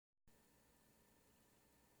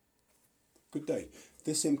Good day.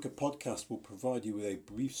 This Imca podcast will provide you with a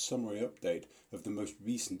brief summary update of the most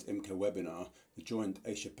recent Imca webinar, the joint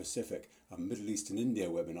Asia Pacific and Middle East and India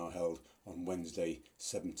webinar held on Wednesday,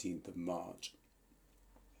 17th of March.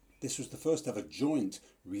 This was the first ever joint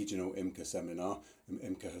regional Imca seminar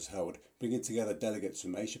Imca has held, bringing together delegates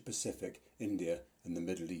from Asia Pacific, India and the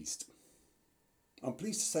Middle East. I'm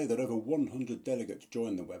pleased to say that over 100 delegates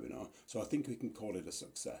joined the webinar, so I think we can call it a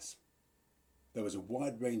success. There was a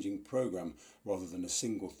wide-ranging programme rather than a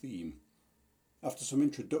single theme. After some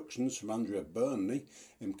introductions from Andrea Burnley,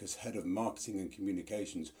 Imca's Head of Marketing and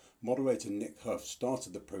Communications, moderator Nick Huff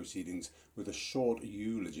started the proceedings with a short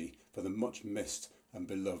eulogy for the much-missed and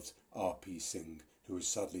beloved R.P. Singh, who was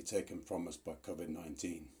sadly taken from us by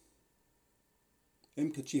COVID-19.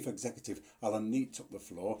 Imca Chief Executive Alan Neate took the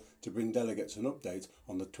floor to bring delegates an update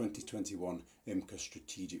on the 2021 Imca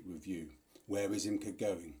Strategic Review. Where is Imca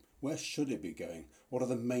going? Where should it be going? What are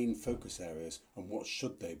the main focus areas and what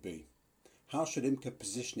should they be? How should Imca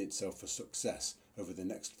position itself for success over the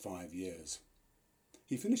next 5 years?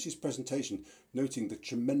 He finished his presentation noting the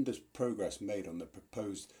tremendous progress made on the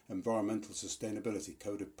proposed Environmental Sustainability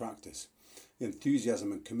Code of Practice. The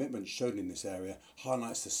enthusiasm and commitment shown in this area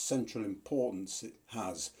highlights the central importance it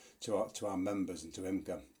has to our members and to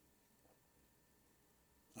Imca.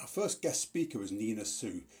 Our first guest speaker was Nina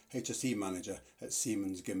Su, HSE Manager at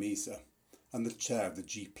Siemens Gamesa and the Chair of the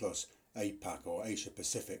G+ APAC or Asia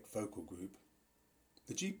Pacific Focal Group.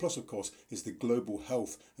 The G+, of course, is the global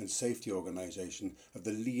health and safety organisation of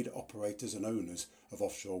the lead operators and owners of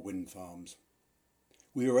offshore wind farms.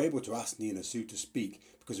 We were able to ask Nina Su to speak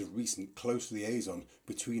because of recent close liaison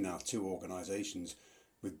between our two organisations,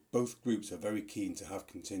 with both groups are very keen to have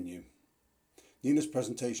continue. Nina's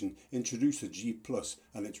presentation introduced the G+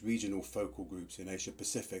 and its regional focal groups in Asia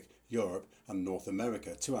Pacific, Europe and North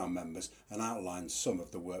America to our members and outlined some of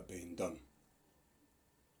the work being done.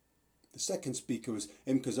 The second speaker was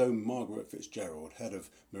Imca's own Margaret Fitzgerald, Head of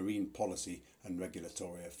Marine Policy and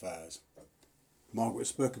Regulatory Affairs. Margaret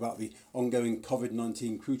spoke about the ongoing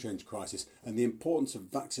COVID-19 crew change crisis and the importance of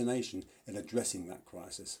vaccination in addressing that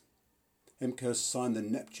crisis. Imca has signed the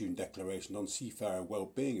Neptune Declaration on Seafarer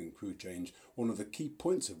Wellbeing and Crew Change, one of the key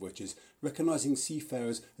points of which is recognising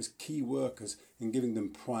seafarers as key workers and giving them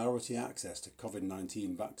priority access to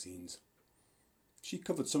COVID-19 vaccines. She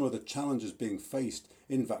covered some of the challenges being faced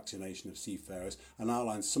in vaccination of seafarers and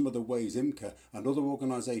outlined some of the ways Imca and other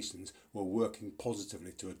organisations were working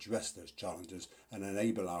positively to address those challenges and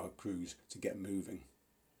enable our crews to get moving.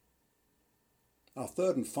 Our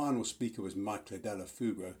third and final speaker was Mike Liddell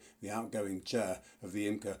Fugro, the outgoing chair of the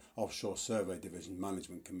Imca Offshore Survey Division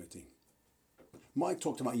Management Committee. Mike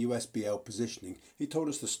talked about USBL positioning. He told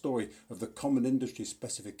us the story of the common industry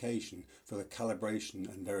specification for the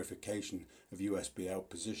calibration and verification of USBL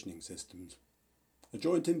positioning systems. A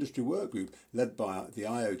joint industry work group led by the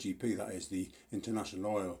IOGP, that is the International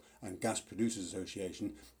Oil and Gas Producers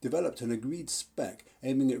Association, developed an agreed spec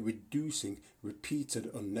aiming at reducing repeated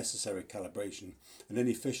unnecessary calibration and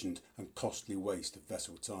inefficient and costly waste of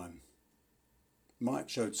vessel time. Mike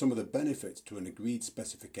showed some of the benefits to an agreed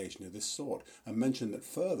specification of this sort and mentioned that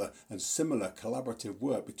further and similar collaborative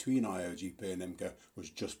work between IOGP and Imca was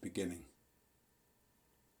just beginning.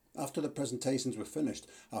 After the presentations were finished,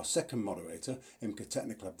 our second moderator, Imca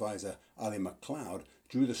Technical Advisor Ali MacLeod,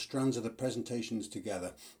 drew the strands of the presentations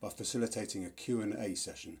together by facilitating a Q&A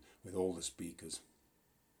session with all the speakers.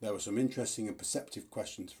 There were some interesting and perceptive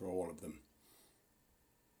questions for all of them.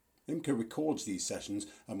 Imca records these sessions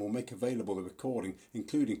and will make available the recording,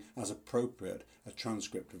 including, as appropriate, a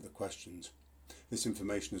transcript of the questions. This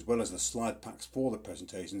information, as well as the slide packs for the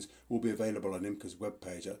presentations, will be available on Imca's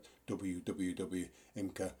webpage at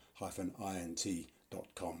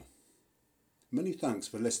www.imca-int.com. Many thanks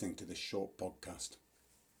for listening to this short podcast.